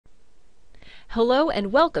Hello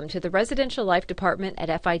and welcome to the Residential Life Department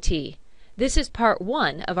at FIT. This is part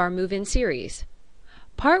 1 of our move-in series.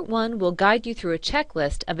 Part 1 will guide you through a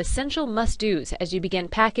checklist of essential must-dos as you begin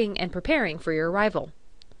packing and preparing for your arrival.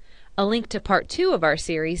 A link to part 2 of our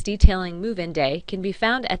series detailing move-in day can be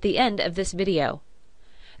found at the end of this video.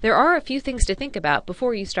 There are a few things to think about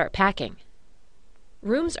before you start packing.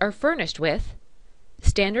 Rooms are furnished with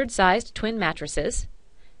standard-sized twin mattresses,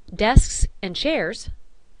 desks and chairs,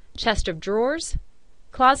 chest of drawers,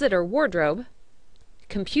 closet or wardrobe,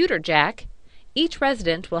 computer jack. Each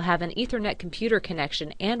resident will have an Ethernet computer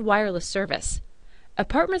connection and wireless service.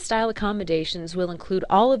 Apartment-style accommodations will include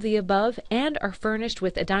all of the above and are furnished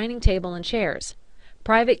with a dining table and chairs.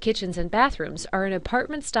 Private kitchens and bathrooms are in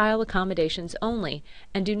apartment-style accommodations only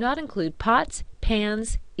and do not include pots,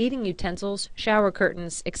 pans, eating utensils, shower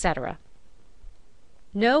curtains, etc.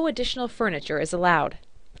 No additional furniture is allowed.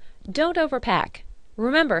 Don't overpack.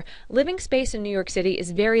 Remember, living space in New York City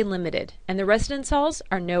is very limited, and the residence halls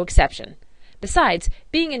are no exception. Besides,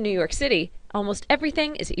 being in New York City, almost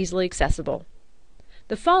everything is easily accessible.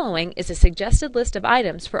 The following is a suggested list of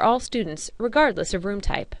items for all students, regardless of room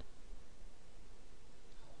type.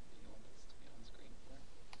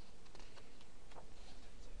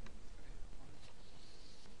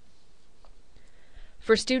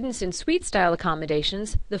 For students in suite-style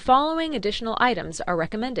accommodations, the following additional items are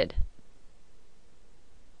recommended.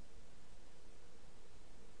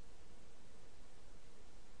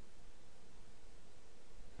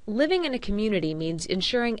 Living in a community means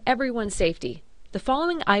ensuring everyone's safety. The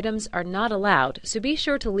following items are not allowed, so be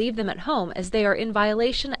sure to leave them at home as they are in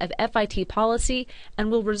violation of FIT policy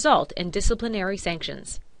and will result in disciplinary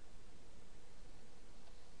sanctions.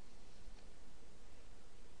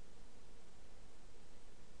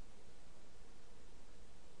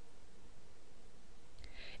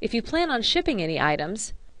 If you plan on shipping any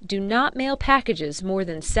items, do not mail packages more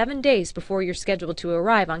than 7 days before you're scheduled to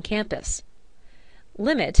arrive on campus.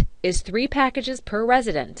 Limit is 3 packages per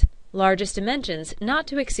resident. Largest dimensions not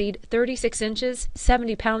to exceed 36 inches,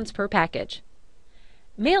 70 pounds per package.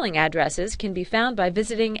 Mailing addresses can be found by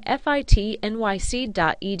visiting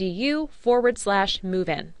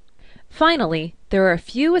fitnyc.edu/move-in. Finally, there are a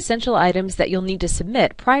few essential items that you'll need to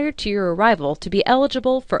submit prior to your arrival to be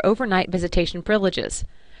eligible for overnight visitation privileges.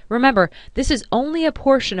 Remember, this is only a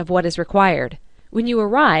portion of what is required. When you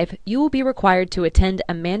arrive, you will be required to attend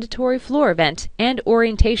a mandatory floor event and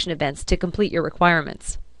orientation events to complete your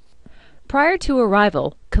requirements. Prior to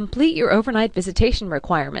arrival, complete your overnight visitation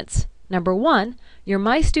requirements. Number 1, your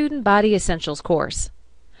My Student Body Essentials course.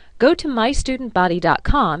 Go to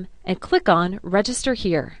mystudentbody.com and click on Register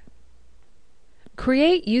Here.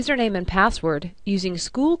 Create username and password using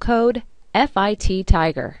school code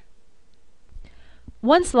FIT-TIGER.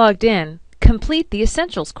 Once logged in, complete the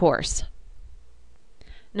Essentials course.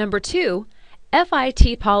 Number 2,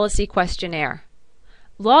 FIT Policy Questionnaire.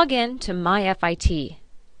 Log in to MyFIT.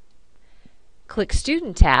 Click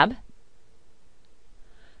Student tab.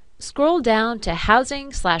 Scroll down to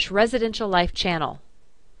Housing/Residential Life channel.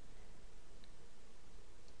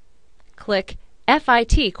 Click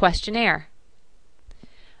FIT Questionnaire.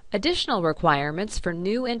 Additional requirements for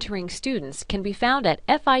new entering students can be found at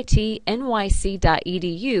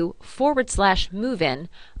fitnyc.edu/move-in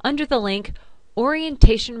under the link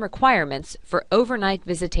Orientation Requirements for Overnight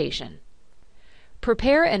Visitation.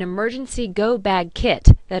 Prepare an emergency go bag kit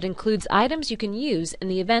that includes items you can use in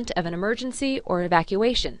the event of an emergency or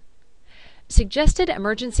evacuation. Suggested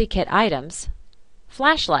emergency kit items: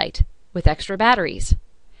 flashlight with extra batteries,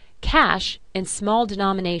 cash in small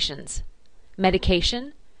denominations,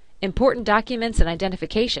 medication, important documents and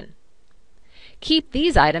identification. Keep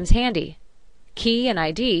these items handy: key and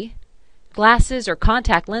ID, glasses or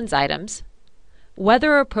contact lens items,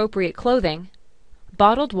 weather-appropriate clothing,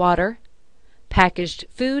 bottled water, packaged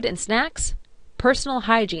food and snacks, personal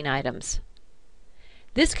hygiene items.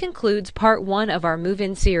 This concludes part 1 of our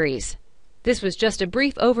move-in series. This was just a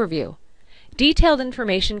brief overview. Detailed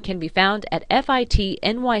information can be found at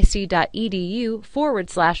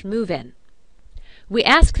fitnyc.edu/move-in. We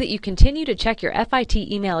ask that you continue to check your FIT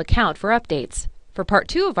email account for updates. For part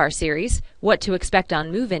 2 of our series, What to Expect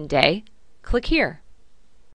on Move-In Day, click here.